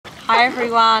Hi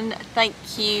everyone, thank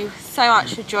you so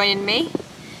much for joining me.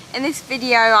 In this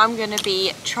video I'm going to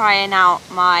be trying out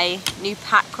my new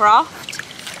Packraft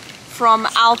from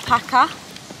Alpaca.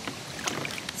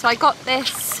 So I got this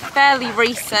fairly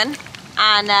recent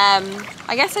and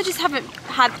I guess I just haven't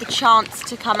had the chance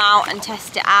to come out and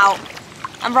test it out.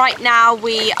 And right now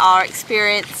we are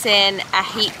experiencing a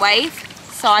heat wave,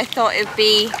 so I thought it would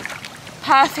be a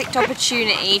perfect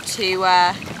opportunity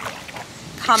to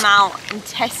come out and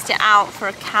test it out for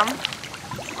a camp.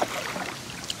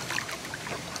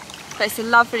 But it's a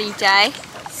lovely day,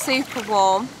 super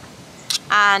warm,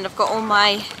 and I've got all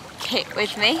my kit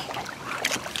with me.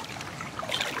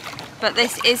 But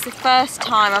this is the first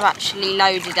time I've actually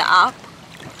loaded it up,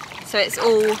 so it's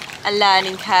all a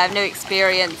learning curve, new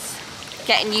experience,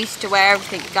 getting used to where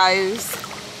everything goes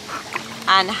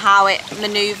and how it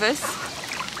manoeuvres.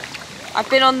 I've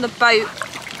been on the boat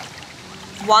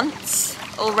once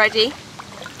already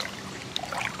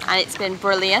and it's been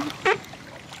brilliant.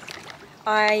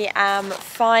 I am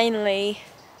finally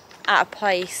at a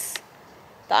place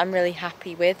that I'm really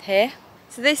happy with here.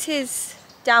 So this is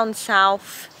down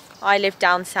south. I live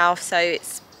down south, so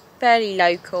it's fairly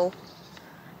local,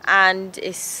 and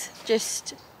it's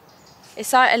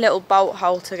like a little bolt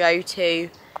hole to go to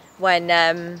when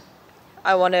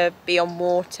I want to be on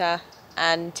water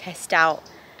and test out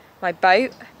my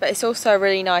boat. But it's also a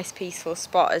really nice peaceful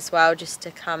spot as well, just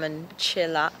to come and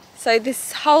chill at. So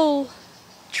this whole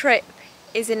trip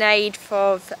is in aid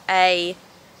of a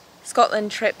Scotland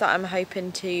trip that I'm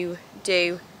hoping to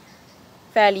do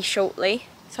fairly shortly.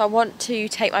 So I want to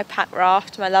take my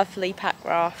Packraft, my lovely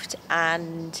Packraft,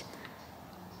 and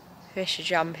fish are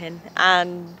jumping,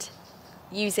 and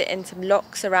use it in some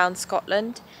locks around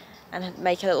Scotland and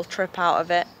make a little trip out of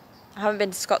it. I haven't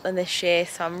been to Scotland this year,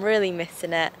 so I'm really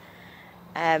missing it.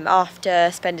 After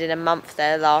spending a month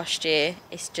there last year,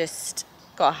 it's just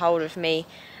got a hold of me,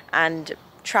 and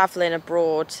travelling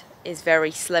abroad is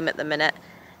very slim at the minute.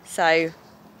 So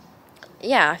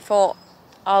yeah, I thought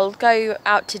I'll go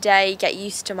out today, get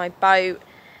used to my boat,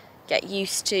 get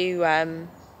used to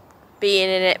being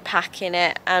in it, packing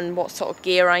it, and what sort of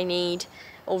gear I need.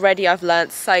 Already I've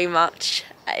learnt so much,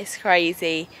 it's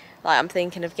crazy. Like, I'm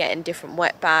thinking of getting different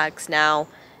wet bags now,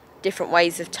 different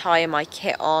ways of tying my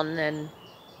kit on and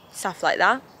stuff like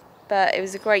that. But it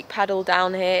was a great paddle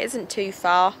down here. It isn't too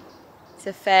far, it's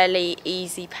a fairly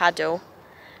easy paddle,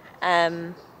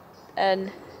 and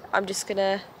I'm just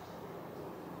gonna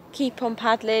keep on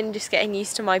paddling, just getting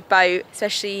used to my boat,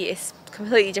 especially it's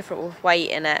completely different with weight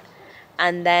in it,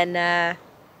 and then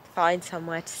find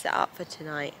somewhere to set up for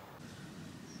tonight.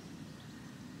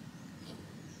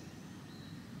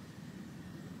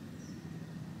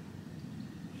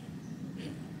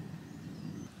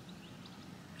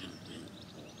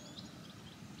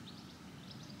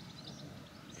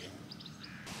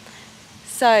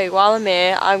 So while I'm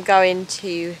here, I'm going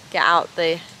to get out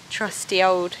the trusty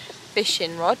old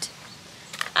fishing rod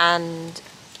and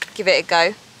give it a go.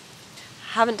 I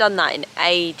haven't done that in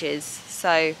ages,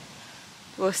 so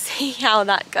we'll see how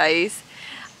that goes.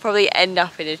 Probably end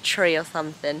up in a tree or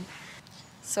something.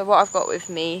 So what I've got with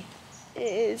me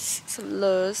is some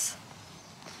lures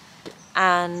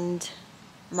and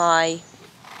my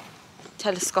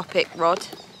telescopic rod.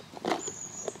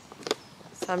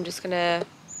 So I'm just gonna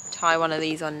tie one of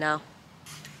these on now.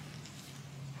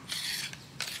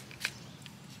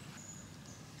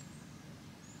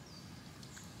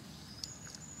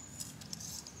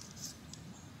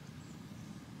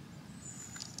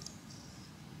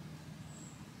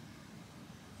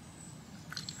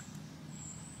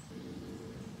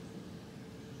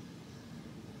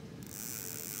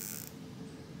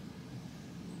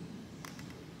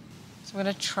 So I'm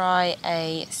going to try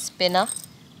a spinner.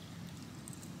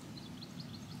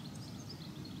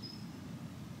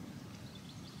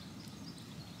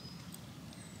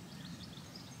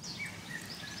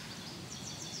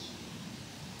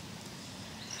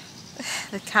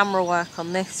 The camera work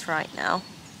on this right now.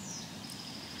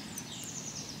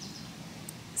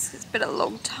 It's been a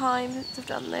long time since I've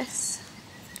done this.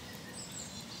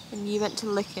 And you meant to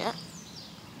lick it.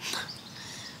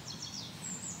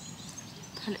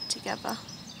 Pull it together.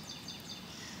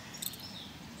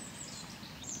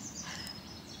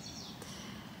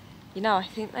 You know, I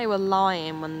think they were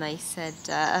lying when they said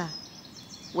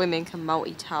women can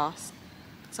multitask.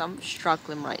 So I'm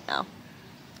struggling right now.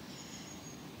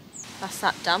 That's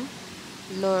that done.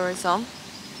 Lure is on.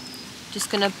 Just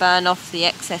going to burn off the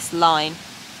excess line.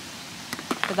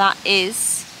 So that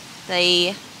is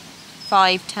the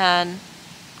 5-turn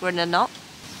grinner knot.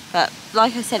 But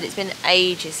like I said, it's been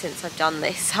ages since I've done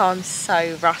this, so I'm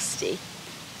so rusty.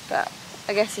 But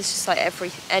I guess it's just like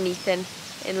anything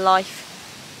in life.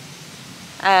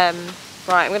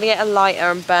 Right, I'm gonna get a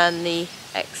lighter and burn the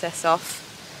excess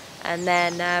off, and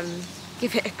then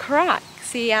give it a crack,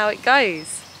 see how it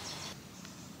goes.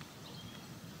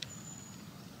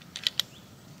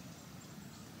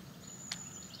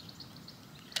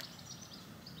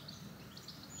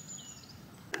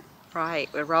 Right,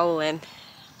 we're rolling.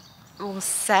 All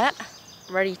set,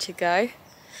 ready to go.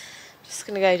 Just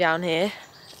gonna go down here,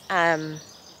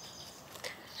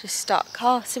 just start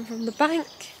casting from the bank,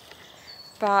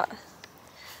 but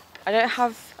I don't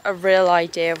have a real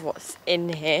idea of what's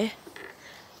in here.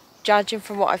 Judging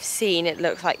from what I've seen, it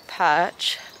looks like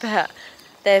perch, but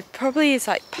there probably is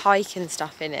like pike and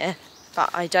stuff in it, but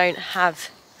I don't have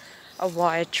a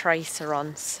wired tracer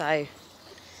on, so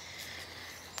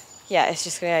yeah, it's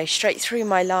just gonna go straight through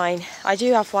my line. I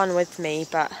do have one with me,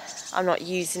 but I'm not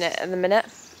using it at the minute.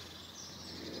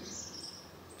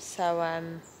 So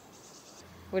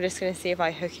we're just gonna see if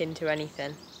I hook into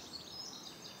anything.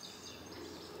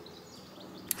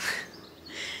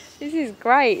 This is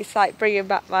great. It's like bringing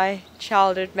back my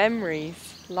childhood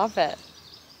memories. Love it.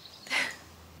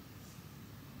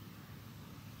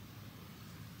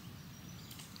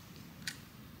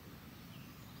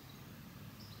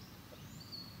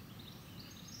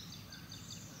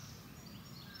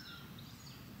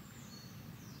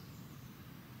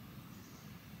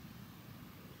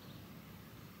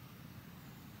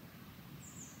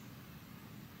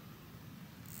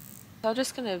 So I'm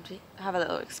just going to have a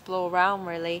little explore around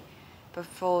really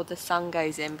before the sun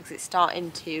goes in, because it's starting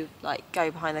to like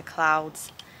go behind the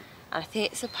clouds, and I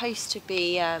think it's supposed to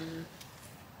be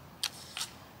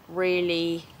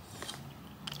really,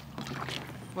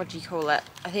 what do you call it?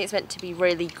 I think it's meant to be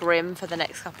really grim for the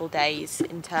next couple of days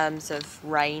in terms of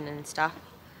rain and stuff.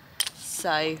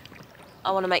 So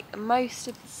I want to make the most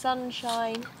of the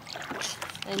sunshine,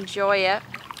 enjoy it.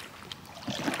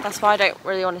 That's why I don't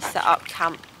really want to set up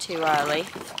camp too early,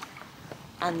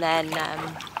 and then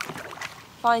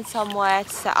find somewhere to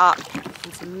set up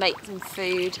and to make some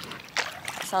food.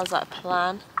 Sounds like a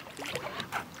plan.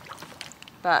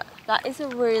 But that is a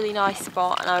really nice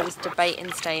spot, and I was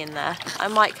debating staying there. I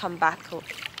might come back though.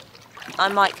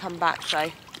 I'm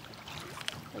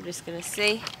just gonna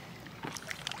see.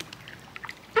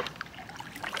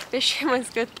 Fishing was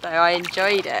good though, I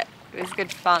enjoyed it. It was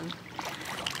good fun.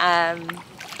 I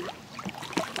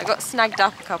got snagged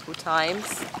up a couple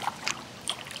times,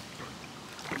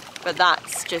 but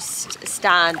that's just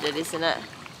standard, isn't it?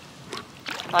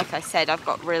 Like I said, I've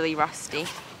got really rusty.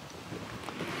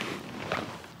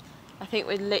 I think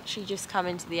we're literally just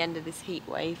coming to the end of this heat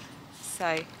wave,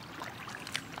 so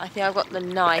I think I've got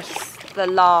the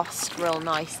last real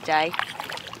nice day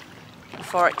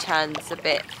before it turns a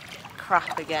bit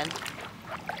crap again.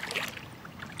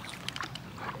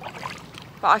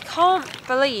 But I can't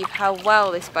believe how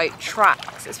well this boat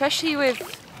tracks, especially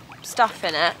with stuff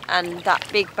in it and that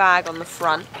big bag on the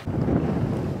front.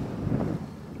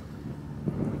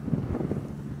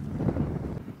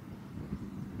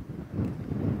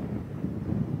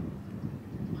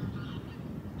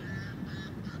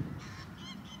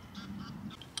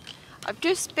 I've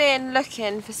just been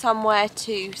looking for somewhere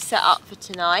to set up for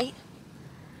tonight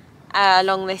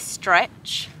along this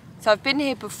stretch. So I've been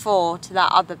here before to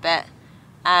that other bit,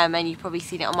 and you've probably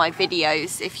seen it on my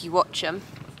videos if you watch them.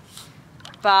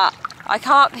 But I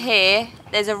come up here,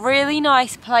 there's a really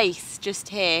nice place just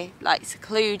here, like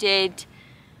secluded,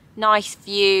 nice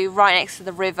view, right next to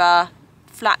the river,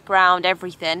 flat ground,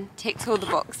 everything, ticks all the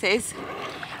boxes.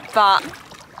 But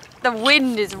the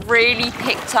wind is really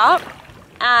picked up,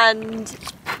 and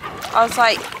I was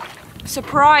like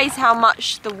surprised how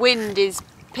much the wind is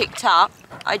picked up.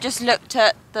 I just looked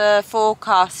at the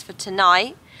forecast for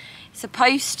tonight. It's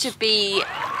supposed to be,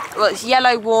 well, it's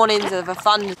yellow warnings of a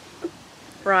thunder.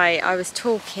 Right, I was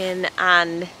talking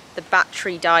and the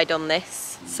battery died on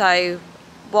this. So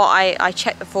I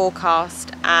checked the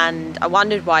forecast and I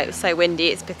wondered why it was so windy.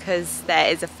 It's because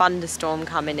there is a thunderstorm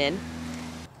coming in.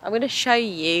 I'm going to show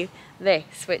you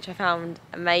this, which I found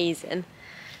amazing.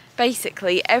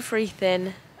 Basically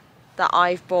everything that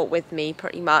I've brought with me,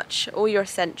 pretty much all your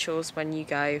essentials when you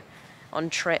go on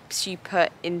trips, you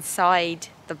put inside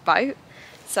the boat.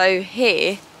 So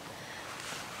here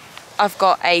I've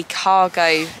got a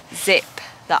cargo zip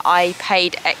that I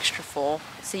paid extra for,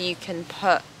 so you can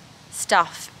put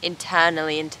stuff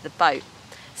internally into the boat.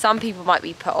 Some people might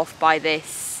be put off by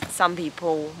this. Some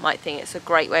people might think it's a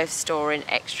great way of storing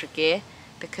extra gear,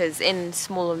 because in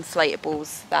small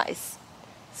inflatables that is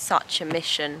such a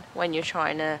mission when you're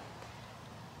trying to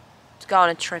go on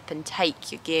a trip and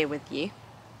take your gear with you.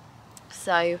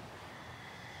 So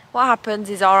what happens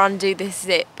is I'll undo this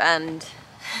zip and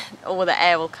all the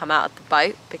air will come out of the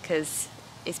boat, because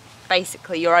it's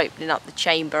basically you're opening up the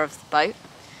chamber of the boat.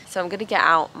 So I'm going to get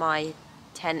out my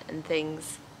tent and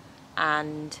things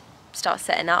and start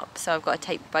setting up. So I've got to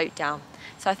take the boat down.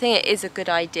 So I think it is a good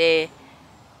idea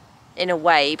in a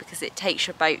way, because it takes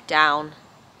your boat down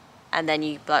and then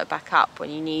you blow it back up when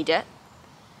you need it.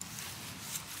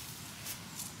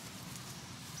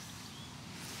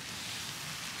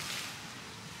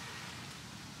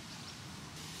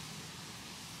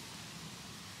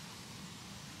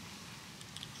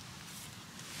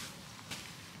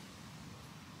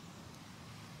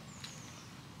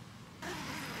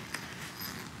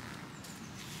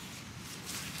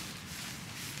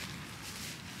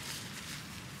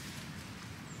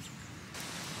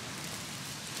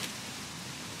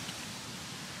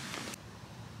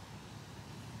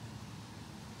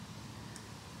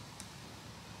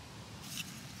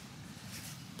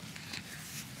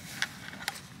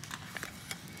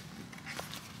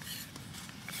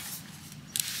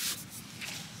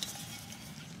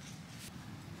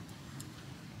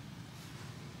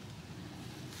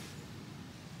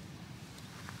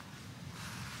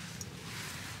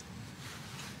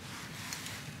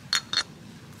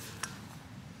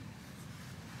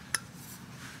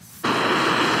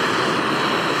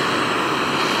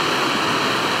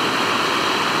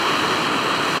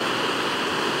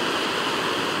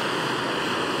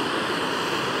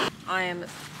 I am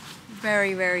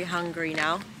very, very hungry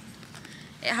now.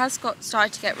 It has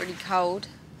started to get really cold,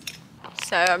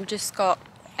 so I've just got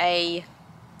a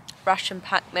Russian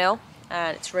pack meal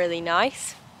and it's really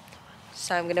nice.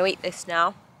 So I'm going to eat this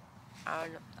now.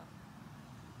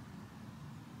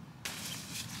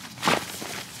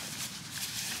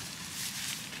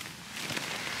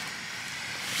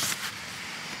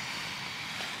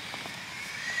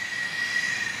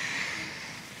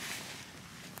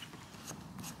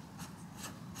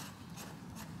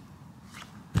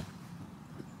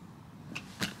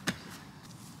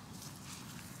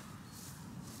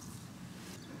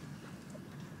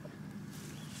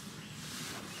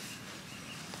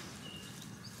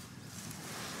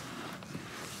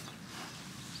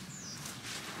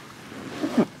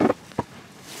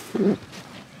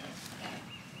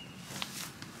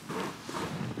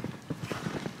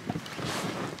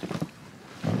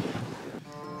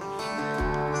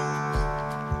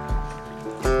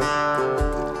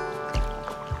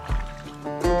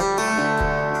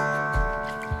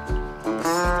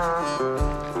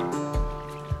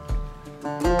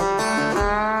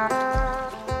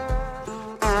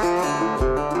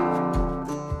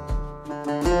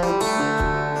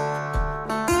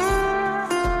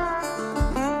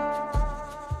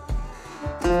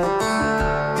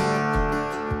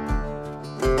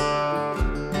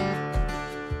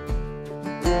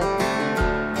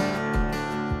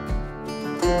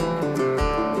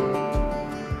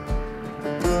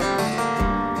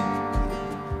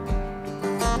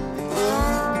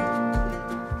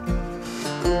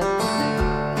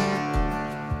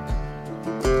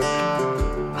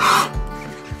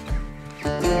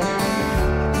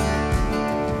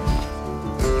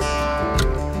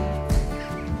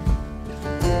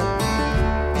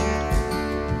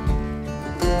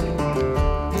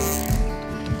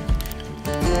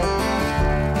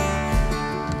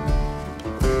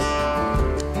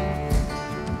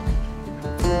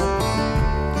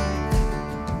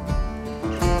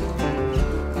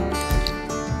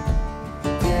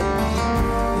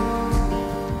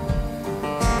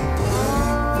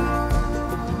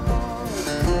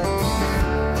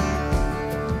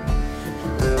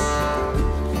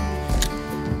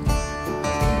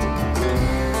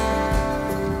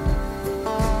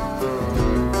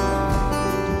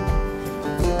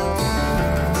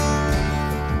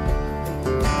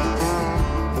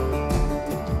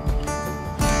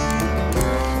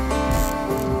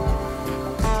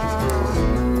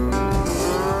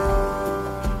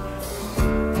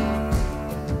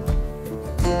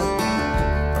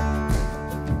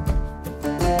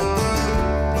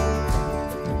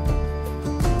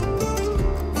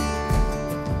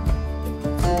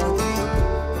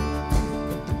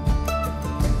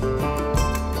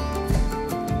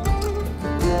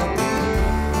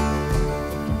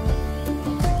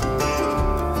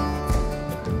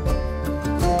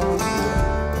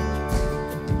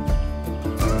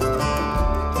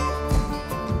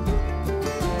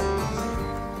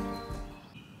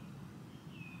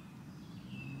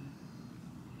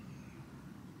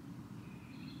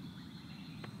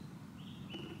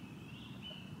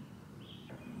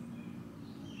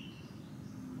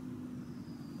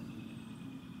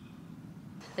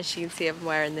 As you can see, I'm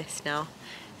wearing this now.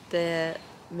 the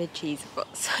midges have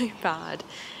got so bad.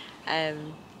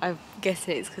 I'm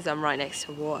guessing it's because I'm right next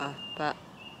to water, but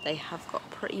they have got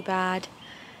pretty bad.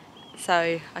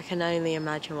 So I can only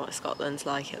imagine what Scotland's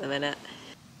like at the minute.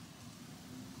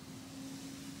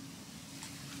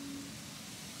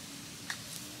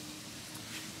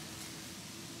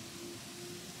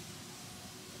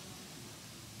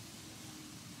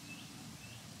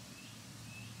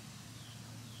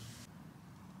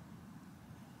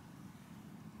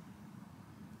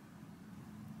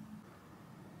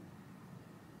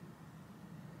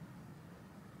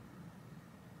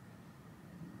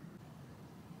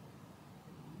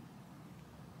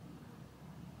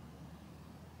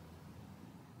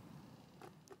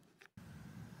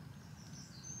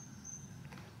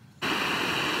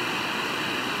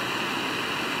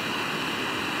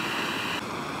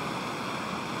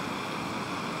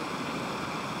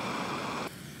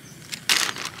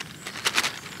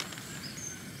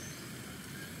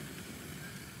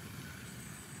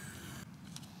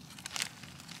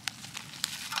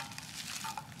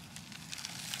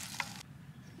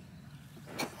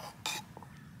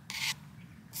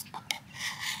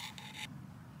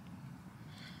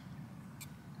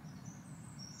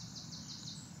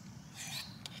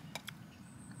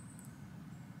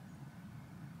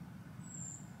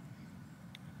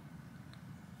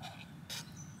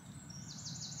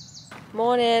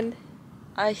 Morning.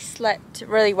 I slept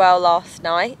really well last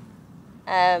night,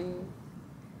 but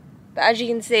as you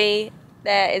can see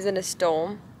there isn't a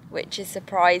storm, which is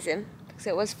surprising because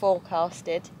it was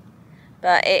forecasted,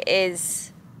 but it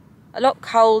is a lot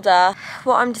colder.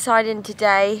 What I'm deciding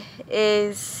today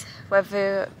is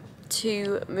whether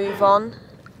to move on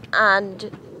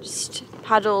and just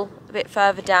paddle a bit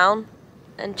further down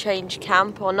and change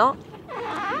camp or not.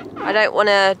 I don't want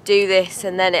to do this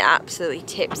and then it absolutely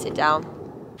tips it down.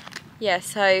 Yeah,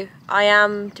 so I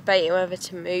am debating whether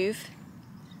to move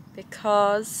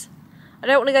because I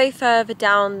don't want to go further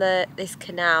down this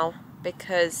canal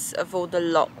because of all the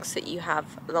locks that you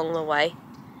have along the way,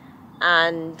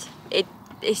 and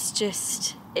it's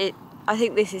just I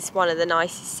think this is one of the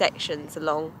nicest sections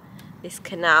along this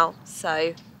canal,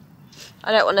 so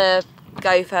I don't want to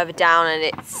go further down and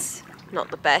it's not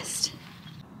the best.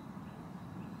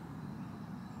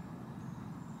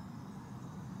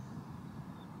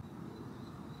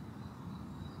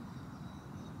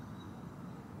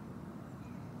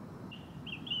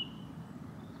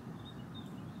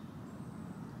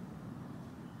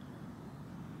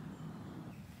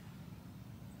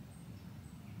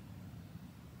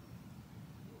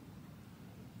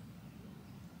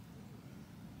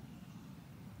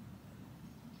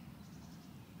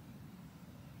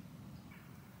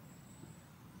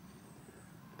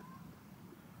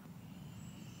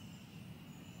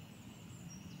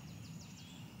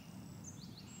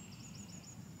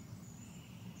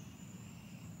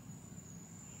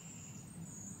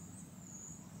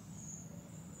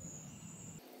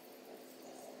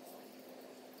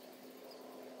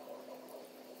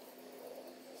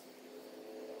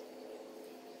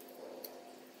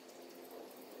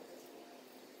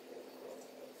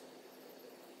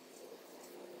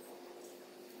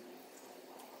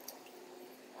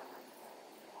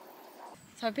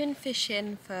 So I've been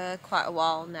fishing for quite a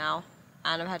while now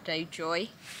and I've had no joy,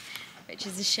 which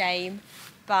is a shame,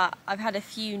 but I've had a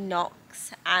few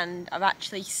knocks and I've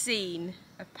actually seen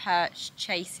a perch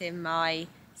chasing my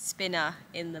spinner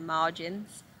in the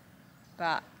margins,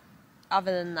 but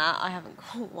other than that I haven't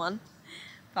caught one.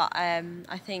 But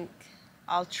I think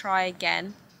I'll try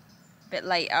again a bit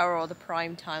later, or the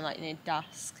prime time, like near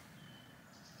dusk,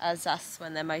 as that's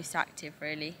when they're most active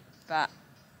really. But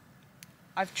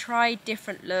I've tried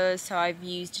different lures, so I've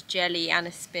used jelly and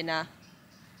a spinner,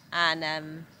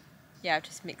 and yeah, I've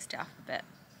just mixed it up a bit.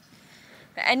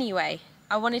 But anyway,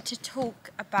 I wanted to talk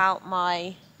about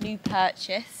my new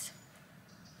purchase.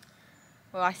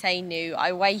 Well, I say new,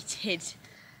 I waited,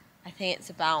 I think it's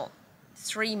about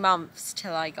 3 months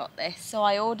till I got this. So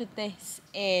I ordered this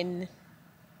in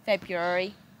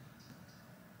February.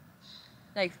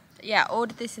 No, yeah,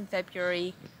 ordered this in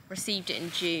February, received it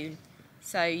in June.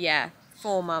 So yeah,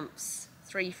 4 months,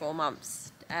 3-4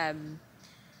 months, and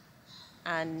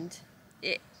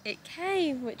it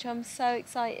came, which I'm so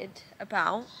excited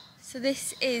about. So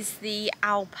this is the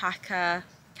alpaca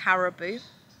caribou.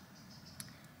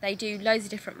 They do loads of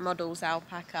different models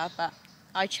alpaca, but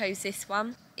I chose this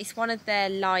one. It's one of their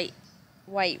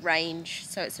lightweight range,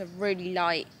 so it's a really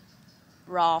light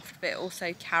raft, but it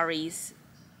also carries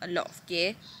a lot of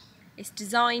gear. It's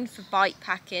designed for bike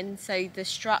packing, so the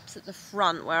straps at the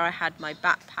front where I had my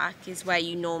backpack is where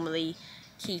you normally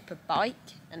keep a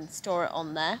bike and store it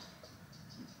on there.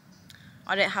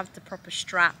 I don't have the proper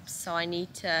straps, so I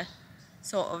need to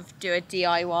sort of do a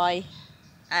DIY,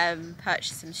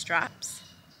 purchase some straps.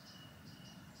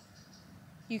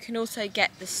 You can also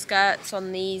get the skirts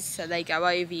on these so they go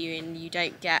over you and you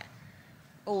don't get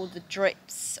all the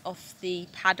drips off the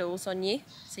paddles on you,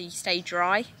 so you stay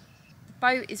dry. The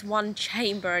boat is one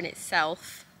chamber in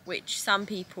itself, which some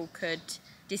people could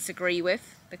disagree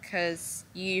with because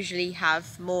you usually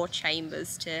have more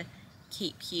chambers to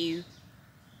keep you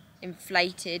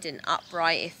inflated and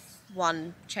upright if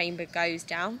one chamber goes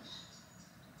down.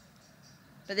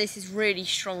 But this is really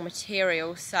strong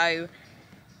material, so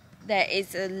there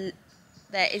is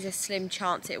a slim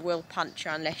chance it will puncture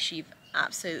unless you've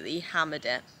absolutely hammered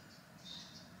it.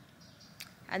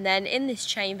 And then in this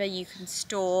chamber you can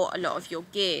store a lot of your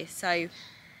gear. So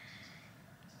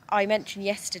I mentioned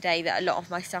yesterday that a lot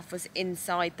of my stuff was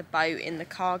inside the boat in the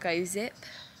cargo zip.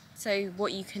 So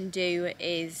what you can do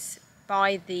is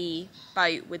buy the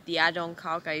boat with the add-on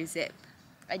cargo zip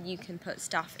and you can put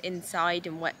stuff inside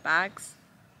in wet bags.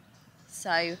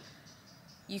 So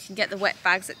you can get the wet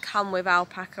bags that come with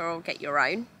Alpaca or get your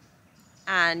own,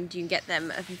 and you can get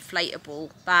them an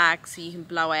inflatable bag so you can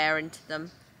blow air into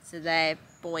them so they're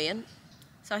buoyant.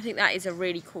 So I think that is a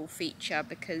really cool feature,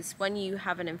 because when you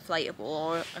have an inflatable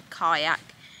or a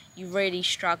kayak, you really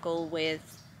struggle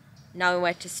with knowing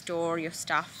where to store your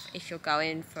stuff if you're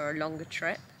going for a longer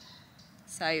trip.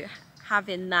 So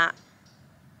having that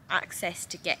access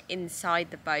to get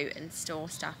inside the boat and store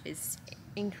stuff is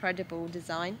incredible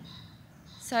design.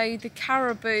 So the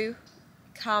Caribou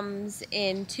comes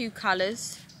in two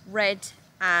colours, red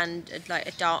and like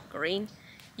a dark green.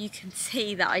 You can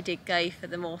see that I did go for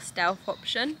the more stealth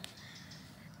option.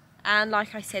 And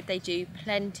like I said, they do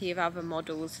plenty of other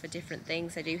models for different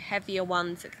things. They do heavier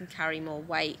ones that can carry more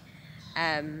weight.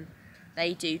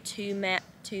 They do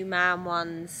two-man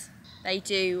ones. They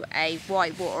do a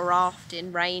whitewater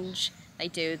rafting range. They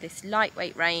do this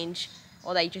lightweight range,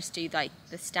 or they just do like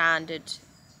the standard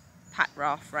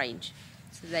Packraft range.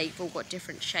 So they've all got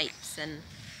different shapes and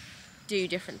do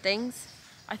different things.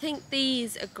 I think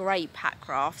these are great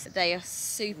Packrafts. They are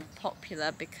super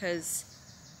popular because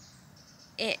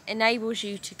it enables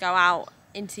you to go out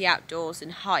into the outdoors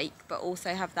and hike, but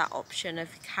also have that option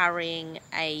of carrying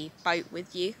a boat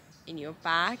with you in your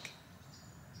bag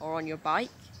or on your bike.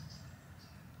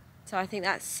 So I think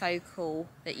that's so cool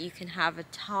that you can have a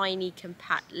tiny,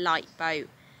 compact, light boat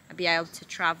and be able to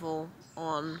travel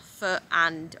on foot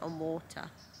and on water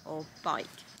or bike.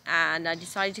 And I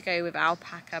decided to go with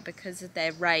Alpaca because of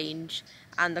their range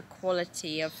and the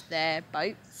quality of their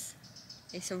boats.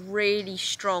 It's a really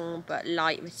strong but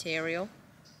light material.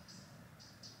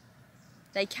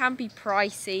 They can be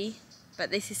pricey, but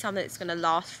this is something that's going to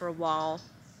last for a while,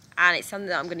 and it's something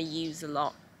that I'm going to use a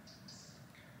lot.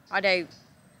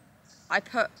 I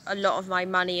put a lot of my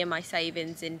money and my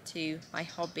savings into my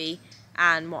hobby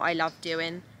and what I love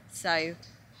doing. So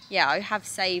yeah, I have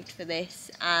saved for this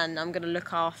and I'm going to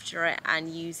look after it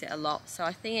and use it a lot. So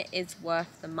I think it is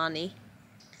worth the money.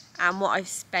 And what I've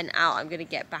spent out, I'm going to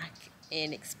get back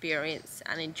in experience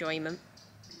and enjoyment.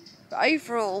 But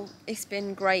overall, it's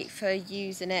been great for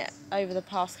using it over the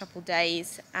past couple of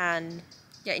days and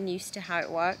getting used to how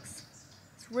it works.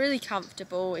 It's really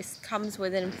comfortable. It comes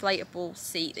with an inflatable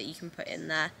seat that you can put in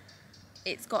there.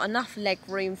 It's got enough leg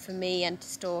room for me and to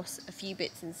store a few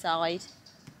bits inside.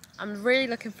 I'm really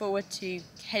looking forward to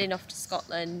heading off to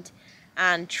Scotland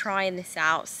and trying this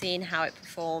out, seeing how it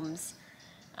performs.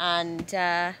 And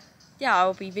yeah,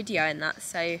 I'll be videoing that,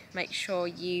 so make sure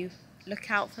you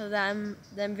look out for them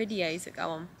videos that go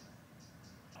on.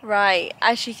 Right,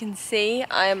 as you can see,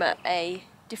 I'm at a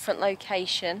different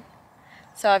location.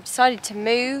 So I've decided to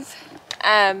move,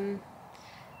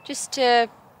 just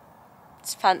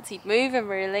fancied moving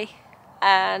really,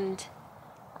 and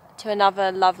to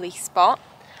another lovely spot.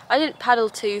 I didn't paddle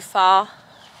too far.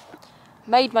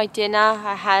 Made my dinner.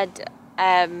 I had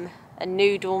a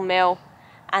noodle meal,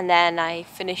 and then I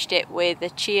finished it with a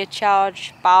chia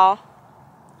charge bar,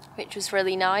 which was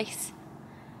really nice.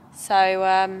 So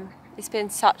it's been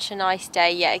such a nice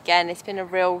day yet again. It's been a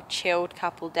real chilled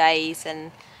couple days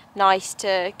and nice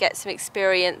to get some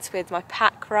experience with my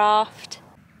Packraft.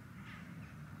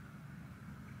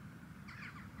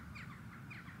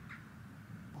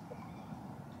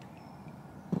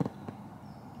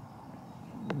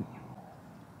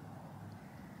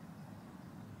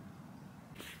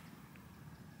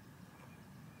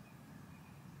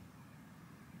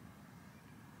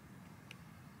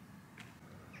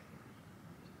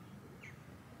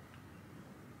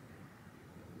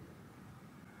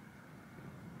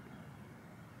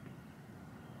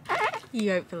 You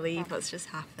won't believe what's just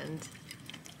happened.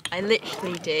 I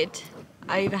literally did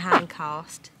overhand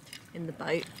cast in the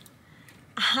boat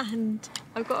and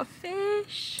I've got a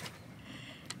fish.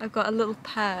 I've got a little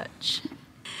perch.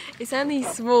 It's only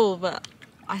small, but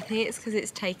I think it's because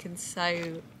it's taken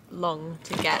so long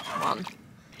to get one.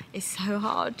 It's so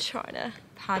hard trying to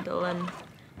paddle and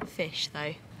fish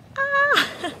though.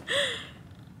 Ah!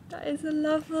 That is a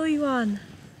lovely one.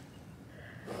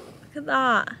 Look at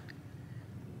that.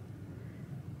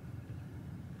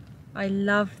 I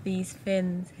love these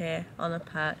fins here on a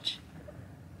perch.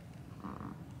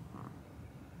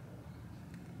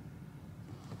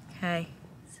 Okay,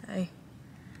 so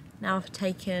now I've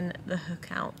taken the hook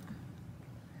out.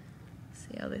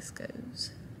 See how this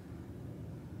goes.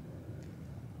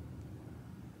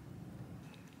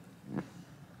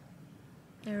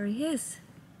 There he is.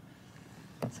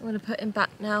 So I'm going to put him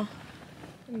back now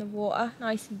in the water,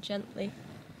 nice and gently.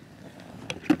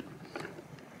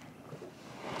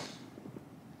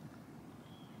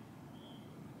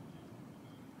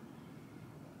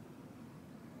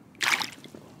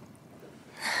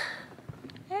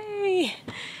 Hey!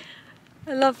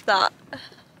 I love that. I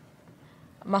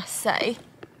must say,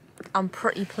 I'm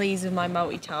pretty pleased with my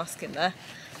multitasking there.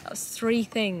 That was 3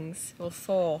 things, or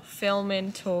 4.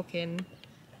 Filming, talking,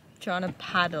 trying to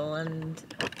paddle and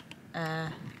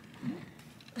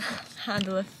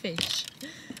handle a fish.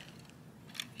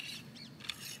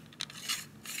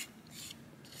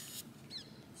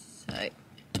 So,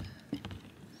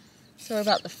 sorry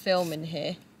about the filming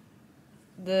here.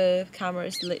 The camera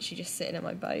is literally just sitting in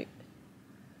my boat.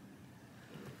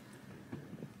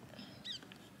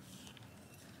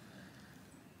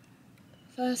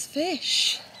 First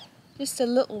fish. Just a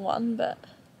little one, but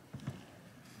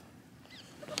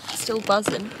still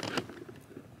buzzing.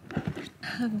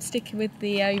 I'm sticking with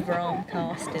the overarm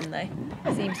casting though.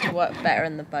 It seems to work better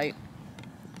in the boat.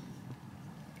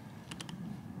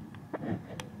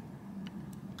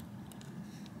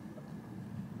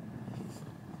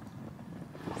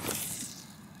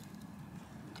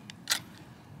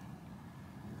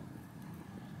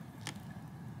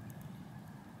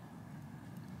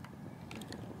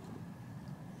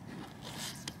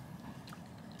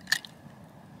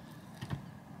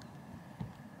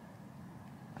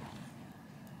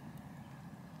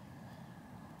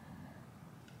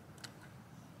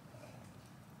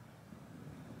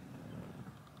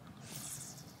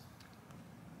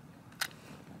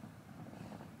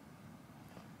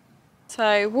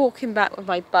 So walking back with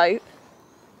my boat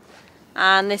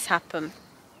and this happened.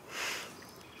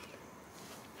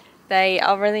 They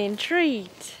are really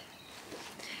intrigued.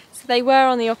 So they were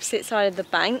on the opposite side of the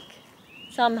bank.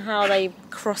 Somehow they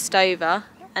crossed over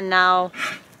and now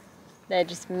they're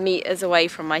just meters away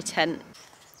from my tent.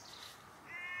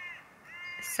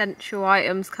 Essential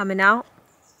items coming out.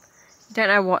 Don't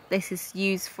know what this is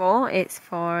used for. It's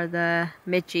for the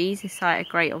midgies. It's like a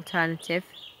great alternative.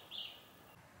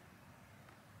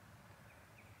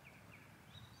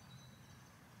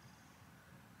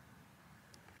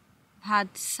 I've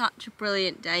had such a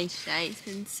brilliant day today. It's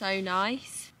been so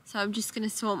nice. So I'm just going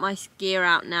to sort my gear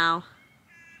out now.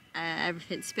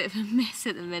 Everything's a bit of a mess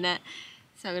at the minute.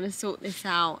 So I'm going to sort this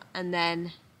out and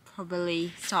then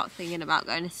probably start thinking about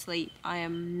going to sleep. I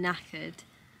am knackered.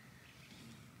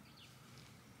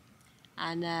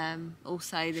 And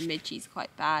also the midgie's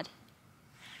quite bad.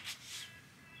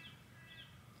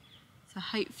 So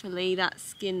hopefully that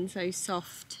skin so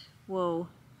soft will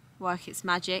work its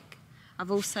magic. I've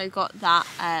also got that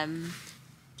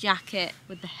jacket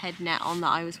with the head net on that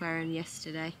I was wearing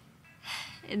yesterday.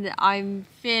 I'm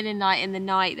feeling like in the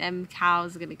night them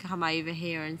cows are going to come over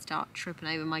here and start tripping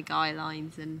over my guy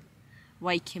lines and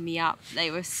waking me up. They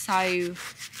were so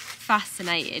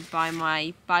fascinated by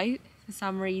my boat for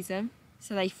some reason.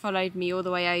 So they followed me all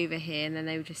the way over here and then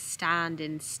they were just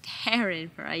standing staring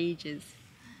for ages.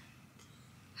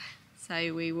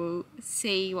 So we will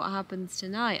see what happens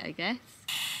tonight, I guess.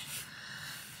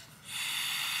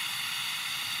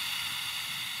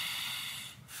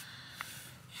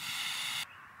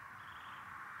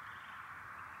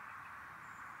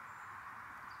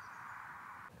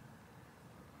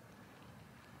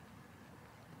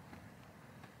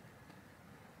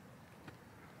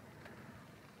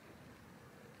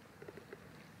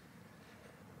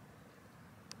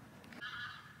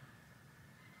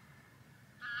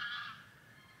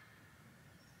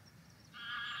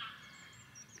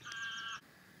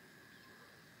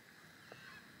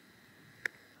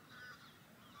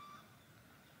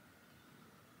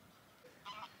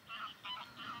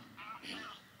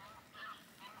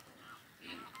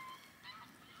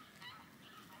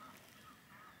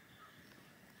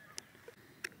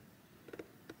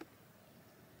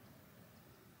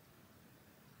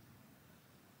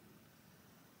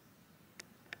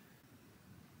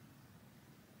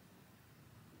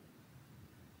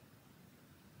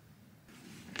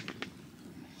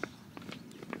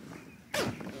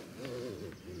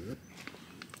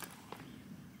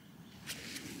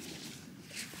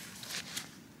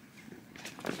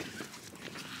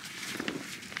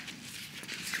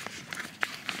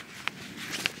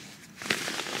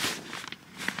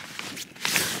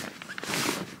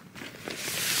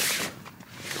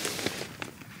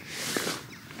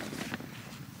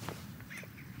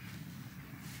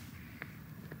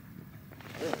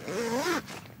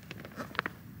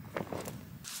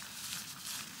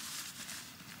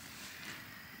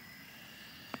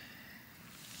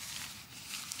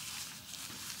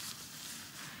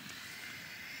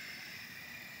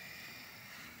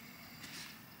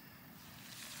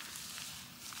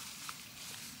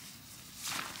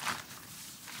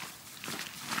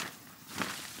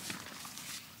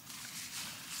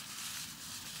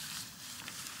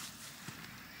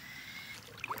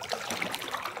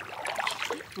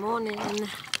 Morning.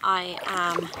 I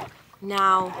am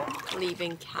now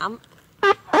leaving camp,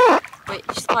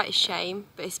 which is quite a shame,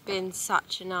 but it's been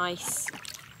such a nice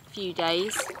few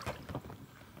days.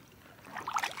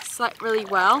 Slept really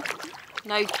well,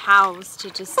 no cows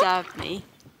to disturb me,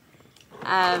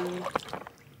 and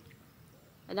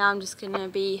now I'm just going to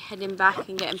be heading back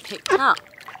and getting picked up.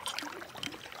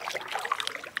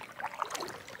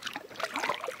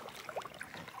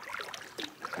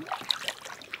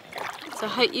 So I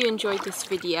hope you enjoyed this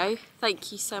video.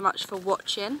 Thank you so much for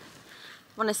watching. I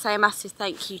want to say a massive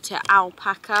thank you to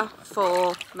Alpaca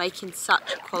for making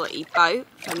such a quality boat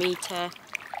for me to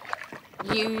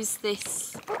use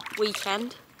this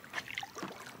weekend.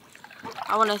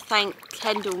 I want to thank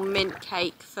Kendall Mint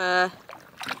Cake for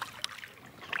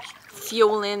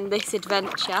fueling this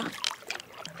adventure,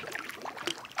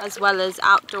 as well as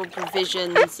Outdoor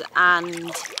Provisions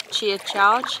and Cheer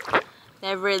Charge.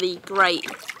 They're really great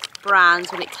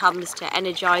brands when it comes to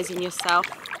energising yourself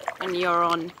when you're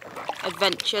on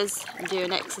adventures and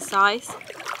doing exercise.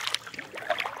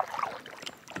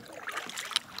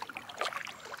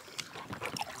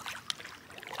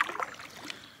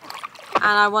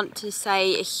 And I want to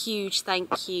say a huge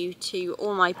thank you to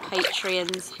all my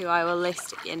Patreons, who I will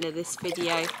list at the end of this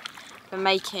video, for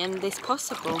making this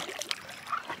possible.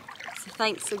 So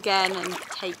thanks again and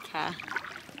take care.